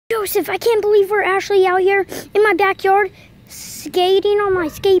Joseph, I can't believe we're actually out here in my backyard skating on my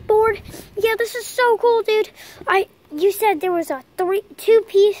skateboard. Yeah, this is so cool, dude. You said there was a three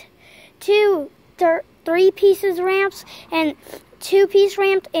pieces ramps and 2-piece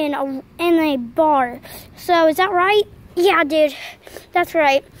ramp in a bar. So is that right? Yeah, dude, that's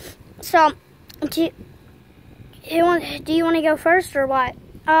right. So do you want to go first or what?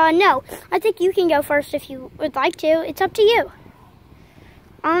 No, I think you can go first if you would like to. It's up to you.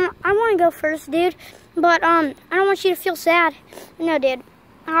 I want to go first, dude, but I don't want you to feel sad. No, dude,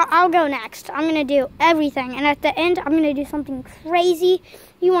 I'll go next. I'm gonna do everything, and at the end, I'm gonna do something crazy.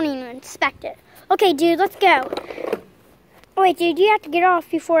 You won't even expect it. Okay, dude, let's go. Oh, wait, dude, you have to get off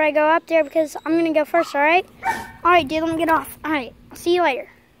before I go up there because I'm gonna go first. All right? All right, dude, let me get off. All right, I'll see you later.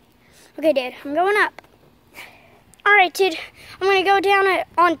 Okay, dude, I'm going up. All right, dude, I'm gonna go down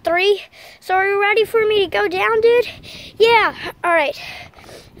on 3. So are you ready for me to go down, dude? Yeah. All right.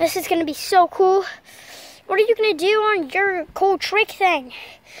 This is gonna be so cool. What are you gonna do on your cool trick thing?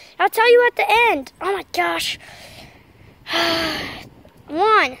 I'll tell you at the end. Oh my gosh.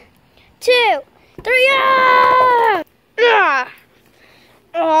 1, 2, 3. Ah!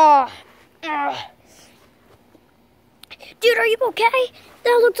 Oh. Dude, are you okay?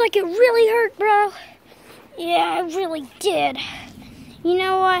 That looks like it really hurt, bro. Yeah, it really did. You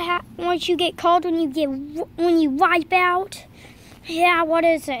know what you get called when you wipe out? Yeah, what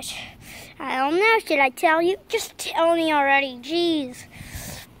is it? I don't know. Should I tell you? Just tell me already. Jeez.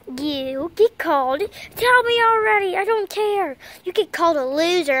 You get called. Tell me already. I don't care. You get called a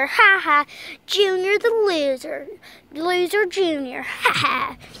loser. Ha ha. Junior the loser. Loser Junior. Ha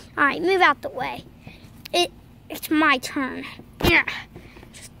ha. All right, move out the way. It's my turn. Yeah.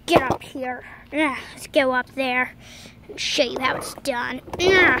 Just get up here. Yeah. Let's go up there and show you how it's done.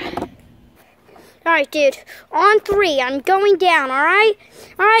 Yeah. All right, dude. On 3, I'm going down. All right.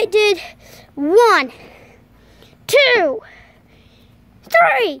 All right, dude. 1, 2,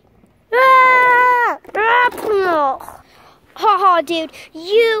 3. Ah! Ha, dude.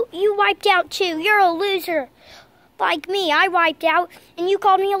 You wiped out too. You're a loser. Like me, I wiped out, and you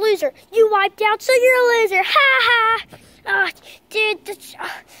called me a loser. You wiped out, so you're a loser. Ha ha. Dude,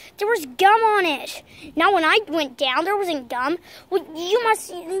 there was gum on it. Now, when I went down, there wasn't gum. Well, you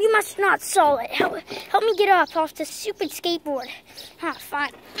must not saw it. Help me get up off the stupid skateboard.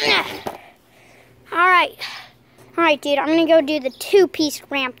 Fine. All right, dude. I'm gonna go do the 2-piece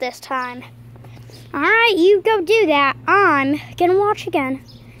ramp this time. All right, you go do that. I'm gonna watch again.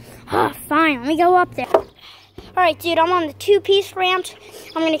 Fine. Let me go up there. All right, dude. I'm on the 2-piece ramp.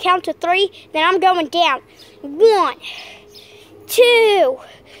 I'm gonna count to 3. Then I'm going down. 1, 2,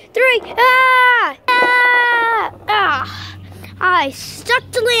 3. I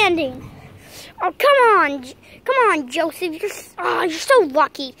stuck to landing. Oh, come on, Joseph. You're so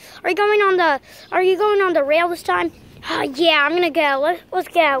lucky. Are you going on the rail this time? Yeah, I'm gonna go. Let's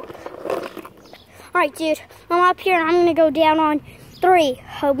go. All right, dude. I'm up here and I'm gonna go down on 3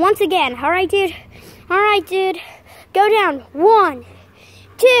 once again. All right, dude. All right, dude. Go down. 1,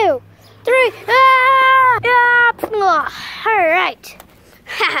 2, 3. All right.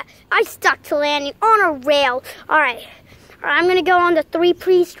 I stuck to landing on a rail. All right. I'm gonna go on the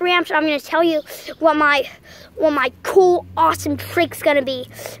 3-piece ramps. I'm gonna tell you what my cool, awesome trick's gonna be.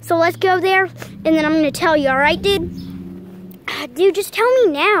 So let's go there, and then I'm gonna tell you. All right, dude? Dude, just tell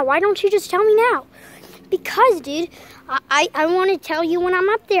me now. Why don't you just tell me now? Because, dude, I want to tell you when I'm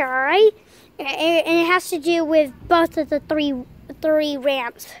up there. All right? And it has to do with both of the three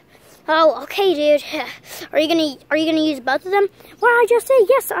ramps. Oh, okay, dude. Are you gonna use both of them? Well, I just said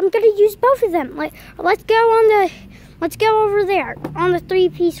yes. I'm gonna use both of them. Let's go over there on the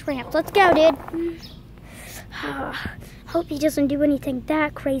 3-piece ramp. Let's go, dude. Hope he doesn't do anything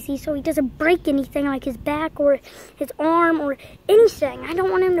that crazy, so he doesn't break anything like his back or his arm or anything. I don't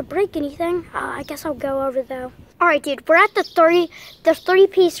want him to break anything. I guess I'll go over though. All right, dude. We're at the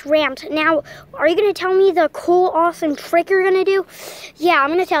 3-piece ramp now. Are you gonna tell me the cool, awesome trick you're gonna do? Yeah, I'm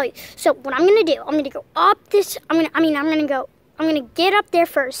gonna tell you. So what I'm gonna do? I'm gonna go up this. I'm gonna get up there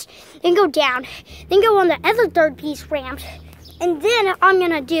first, then go down, then go on the other 3rd-piece ramp, and then I'm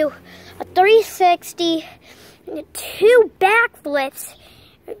gonna do a 360, 2 backflips,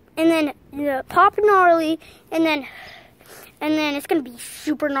 and then pop gnarly, and then it's gonna be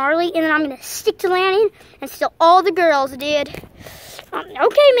super gnarly, and then I'm gonna stick to landing and steal all the girls, dude.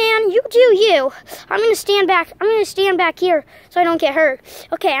 Okay, man, you do you. I'm gonna stand back here so I don't get hurt.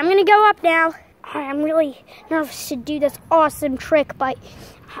 Okay, I'm gonna go up now. I'm really nervous to do this awesome trick, but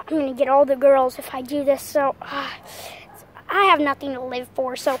I'm going to get all the girls if I do this, so I have nothing to live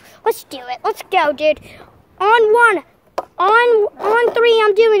for, so let's do it. Let's go, dude. On 1, on 3,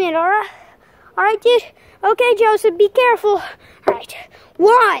 I'm doing it. All right, dude. Okay, Joseph, be careful. All right.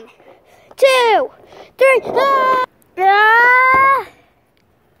 1, 2, 3.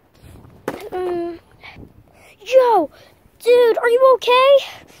 Joe, dude, are you okay?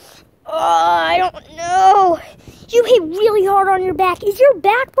 I don't know. You hit really hard on your back. Is your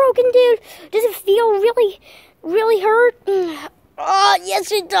back broken, dude? Does it feel really hurt?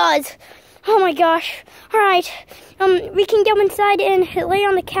 Yes, it does. Oh my gosh. All right. We can go inside and lay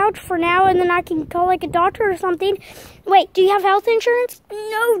on the couch for now, and then I can call like a doctor or something. Wait, do you have health insurance?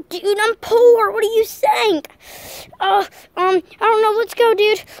 No, dude, I'm poor. What are you saying? I don't know. Let's go,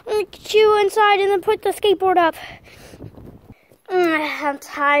 dude. Let me get you inside and then put the skateboard up. I'm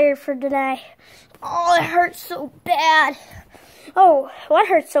tired for today. Oh, it hurts so bad. Oh, what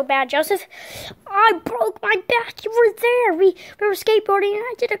hurts so bad, Joseph? I broke my back. You were there. We were skateboarding, and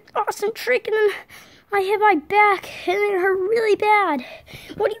I did an awesome trick, and then I hit my back, and it hurt really bad.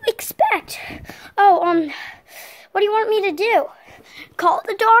 What do you expect? What do you want me to do? Call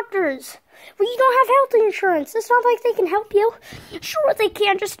the doctors. Well, you don't have health insurance. It's not like they can help you. Sure, they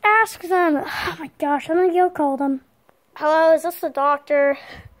can. Just ask them. Oh, my gosh. I'm going to go call them. Hello, is this the doctor?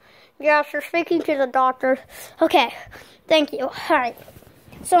 Yes, you're speaking to the doctor. Okay, thank you. All right.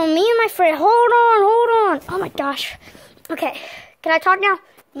 So me and my friend, hold on. Oh, my gosh. Okay, can I talk now?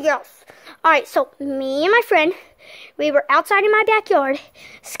 Yes. All right, so me and my friend, we were outside in my backyard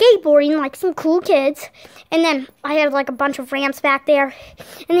skateboarding like some cool kids. And then I had like a bunch of ramps back there.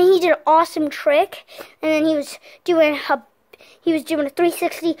 And then he did an awesome trick. And then he was doing a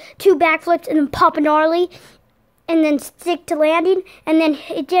 360, 2 backflips, and then pop a gnarly. And then stick to landing. And then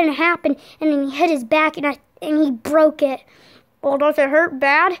it didn't happen. And then he hit his back and he broke it. Well, does it hurt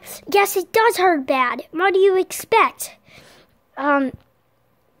bad? Yes, it does hurt bad. What do you expect?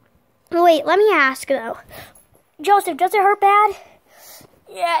 Wait, let me ask, though. Joseph, does it hurt bad?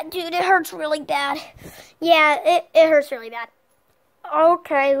 Yeah, dude, it hurts really bad. Yeah, it hurts really bad.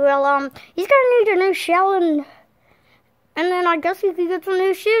 Okay, well, he's gonna need a new shell, and then I guess he could get some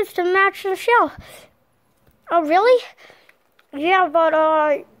new shoes to match the shell. Oh, really? Yeah, but,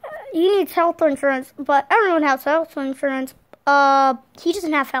 he needs health insurance, but everyone has health insurance. He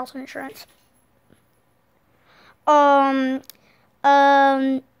doesn't have health insurance.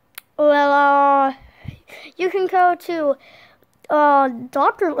 Well, you can go to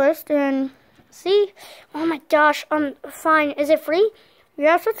doctor list and see. Oh my gosh, fine. Is it free?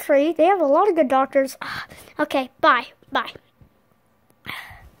 Yes, it's free. They have a lot of good doctors. Okay, bye.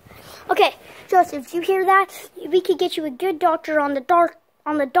 Okay, Joseph, you hear that? We could get you a good doctor on the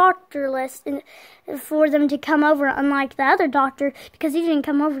doctor list and for them to come over, unlike the other doctor, because he didn't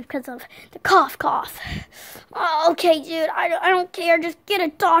come over because of the cough. Oh, okay, dude, I don't care. Just get a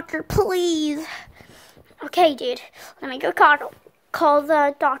doctor, please. Okay, dude, let me go call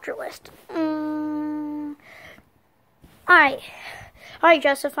the doctor list. All right,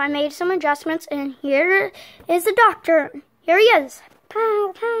 Joseph, I made some adjustments, and here is the doctor. Here he is.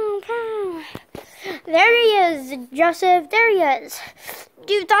 Pow, pow, pow. There he is, Joseph. There he is.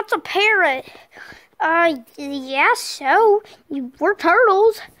 Dude, that's a parrot. Yeah, so we're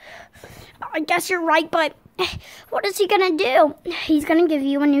turtles. I guess you're right, but what is he gonna do? He's gonna give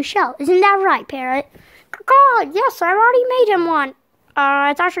you a new shell. Isn't that right, parrot? God, yes, I already made him one.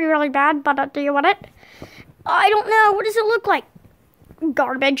 It's actually really bad, but do you want it? I don't know. What does it look like?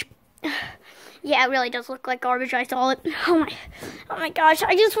 Garbage. Yeah, it really does look like garbage. I saw it. Oh my gosh.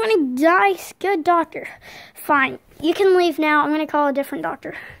 I just want to die. Good doctor. Fine. You can leave now. I'm going to call a different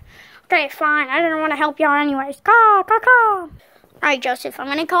doctor. Okay, fine. I didn't want to help y'all anyways. Caw. All right, Joseph. I'm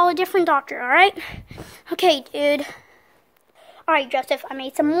going to call a different doctor, all right? Okay, dude. All right, Joseph. I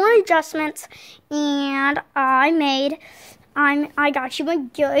made some more adjustments, and I got you a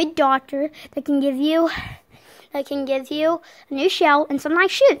good doctor that can give you a new shell and some nice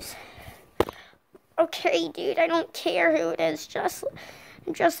shoes. Okay, dude, I don't care who it is. Just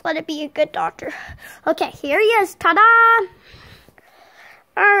let it be a good doctor. Okay, here he is. Ta-da!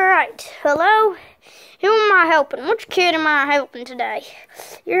 All right. Hello? Who am I helping? Which kid am I helping today?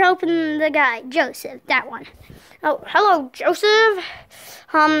 You're helping the guy, Joseph, that one. Oh, hello, Joseph.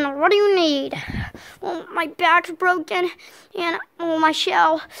 What do you need? Well, my back's broken, and my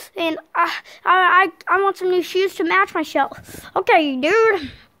shell, and I want some new shoes to match my shell. Okay,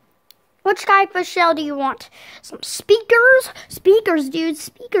 dude. Which type of shell do you want? Some speakers? Speakers, dude.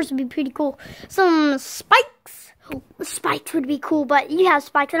 Speakers would be pretty cool. Some spikes? Oh, spikes would be cool, but you have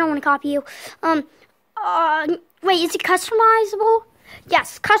spikes. I don't want to copy you. Wait, is it customizable?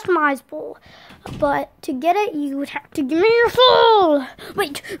 Yes, customizable. But to get it, you would have to give me your soul.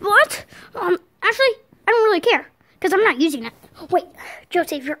 Wait, what? Actually, I don't really care, because I'm not using it. Wait,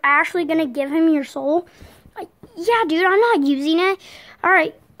 Joseph, you're actually gonna give him your soul? Yeah, dude, I'm not using it. All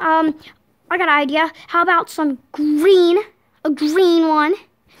right, I got an idea. How about a green one,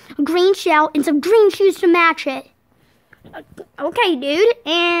 a green shell, and some green shoes to match it? Okay, dude.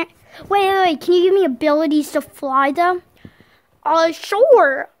 And wait, can you give me abilities to fly, though?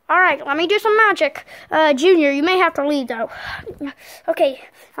 Sure. All right, let me do some magic. Junior, you may have to leave, though. Okay,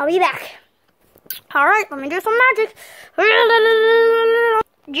 I'll be back. All right, let me do some magic.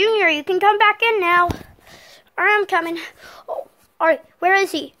 Junior, you can come back in now. I'm coming. Oh, all right, where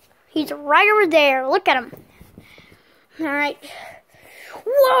is he? He's right over there. Look at him. All right.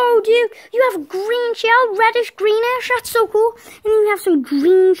 Whoa, dude, you have a green shell, reddish, greenish. That's so cool. And then you have some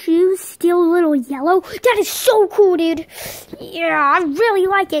green shoes, still a little yellow. That is so cool, dude. Yeah, I really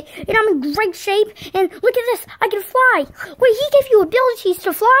like it. And I'm in great shape. And look at this, I can fly. Wait, he gave you abilities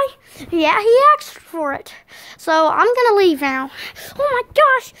to fly? Yeah, he asked for it. So I'm gonna leave now. Oh my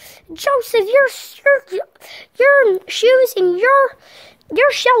gosh, Joseph, your shoes and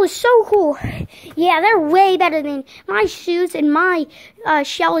your shell is so cool. Yeah, they're way better than my shoes, and my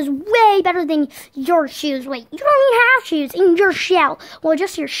shell is way better than your shoes. Wait, you don't even have shoes in your shell. Well,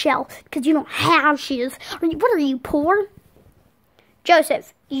 just your shell, because you don't have shoes. What are you, poor?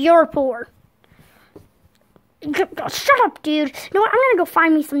 Joseph, you're poor. Shut up, dude. You know what? I'm going to go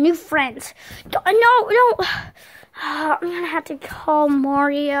find me some new friends. No. I'm going to have to call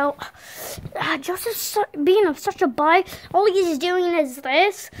Mario. Joseph's being such a butt. All he's doing is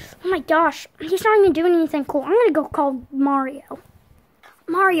this. Oh my gosh. He's not even doing anything cool. I'm going to go call Mario.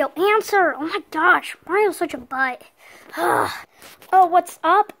 Mario, answer. Oh my gosh. Mario's such a butt. Oh, what's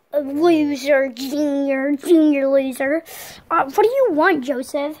up, loser, junior loser? What do you want,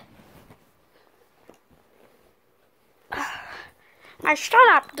 Joseph? Shut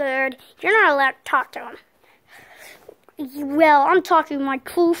up, dude. You're not allowed to talk to him. Well, I'm talking to my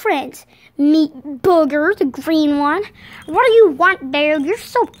cool friends. Meet Booger, the green one. What do you want, dude? You're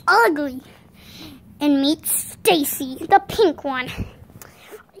so ugly. And meet Stacy, the pink one.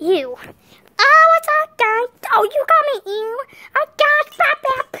 You. Oh, what's up, guys? Oh, you got me, ew. Oh, gosh,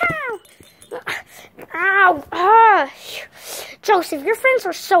 ow. Joseph, your friends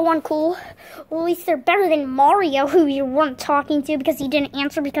are so uncool. Well, at least they're better than Mario, who you weren't talking to because he didn't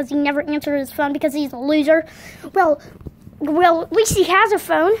answer, because he never answered his phone because he's a loser. Well, at least he has a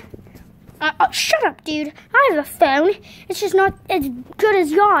phone. Shut up, dude. I have a phone. It's just not as good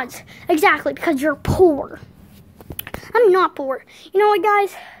as yours. Exactly, because you're poor. I'm not poor. You know what,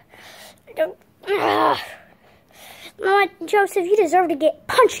 guys? You know what, Joseph? You deserve to get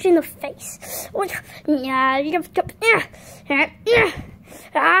punched in the face. Yeah, you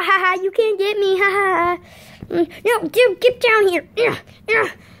can't get me. No, dude, get down here.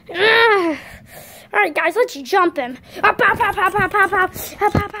 All right, guys, let's jump him.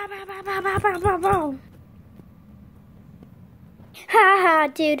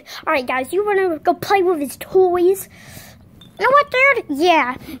 Dude. All right, guys, you want to go play with his toys? You know what, dude?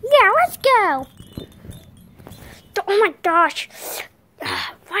 Yeah, let's go. Oh my gosh.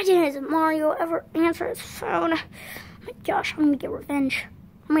 Why didn't Mario ever answer his phone? Oh my gosh, I'm gonna get revenge.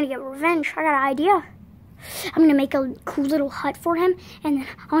 I got an idea. I'm gonna make a cool little hut for him, and then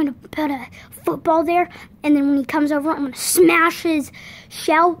I'm gonna put a football there, and then when he comes over, I'm gonna smash his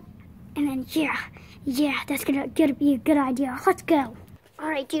shell, and then yeah, that's gonna be a good idea. Let's go. All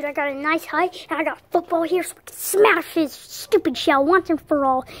right, dude, I got a nice hut, and I got football here, so I can smash his stupid shell once and for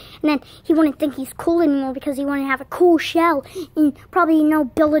all. And then he wouldn't think he's cool anymore because he wouldn't have a cool shell and probably no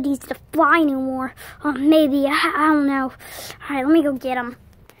abilities to fly anymore. Maybe, I don't know. All right, let me go get him.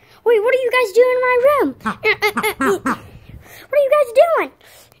 Wait, what are you guys doing in my room? What are you guys doing?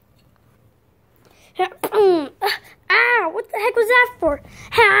 What the heck was that for?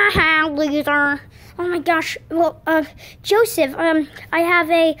 Loser. Oh my gosh. Well, Joseph, I have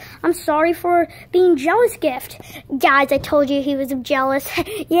I'm sorry for being jealous gift. Guys, I told you he was jealous.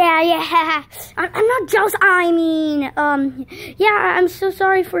 Yeah. I'm not jealous. I mean, yeah, I'm so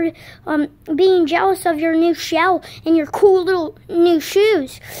sorry for, being jealous of your new shell and your cool little new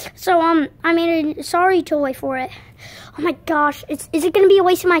shoes. So, I made a sorry toy for it. Oh my gosh. Is it going to be a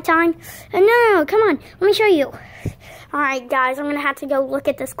waste of my time? No, come on. Let me show you. Alright, guys, I'm going to have to go look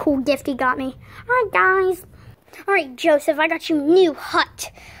at this cool gift he got me. Alright, guys. Alright, Joseph, I got you a new hut.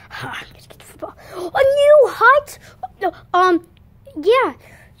 A new hut? Yeah.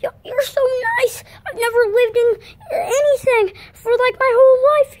 You're so nice. I've never lived in anything for, like, my whole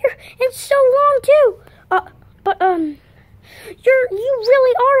life here. And so long, too. You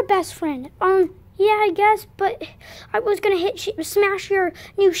really are a best friend. Yeah, I guess, but I was going to smash your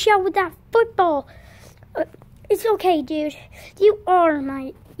new shell with that football. It's okay, dude. You are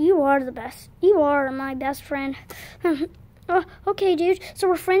the best. You are my best friend. Okay, dude. So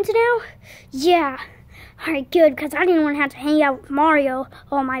we're friends now? Yeah. Alright, good, because I didn't want to have to hang out with Mario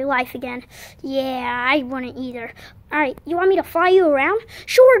all my life again. Yeah, I wouldn't either. Alright, you want me to fly you around?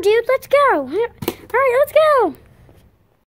 Sure, dude, let's go. Alright, let's go.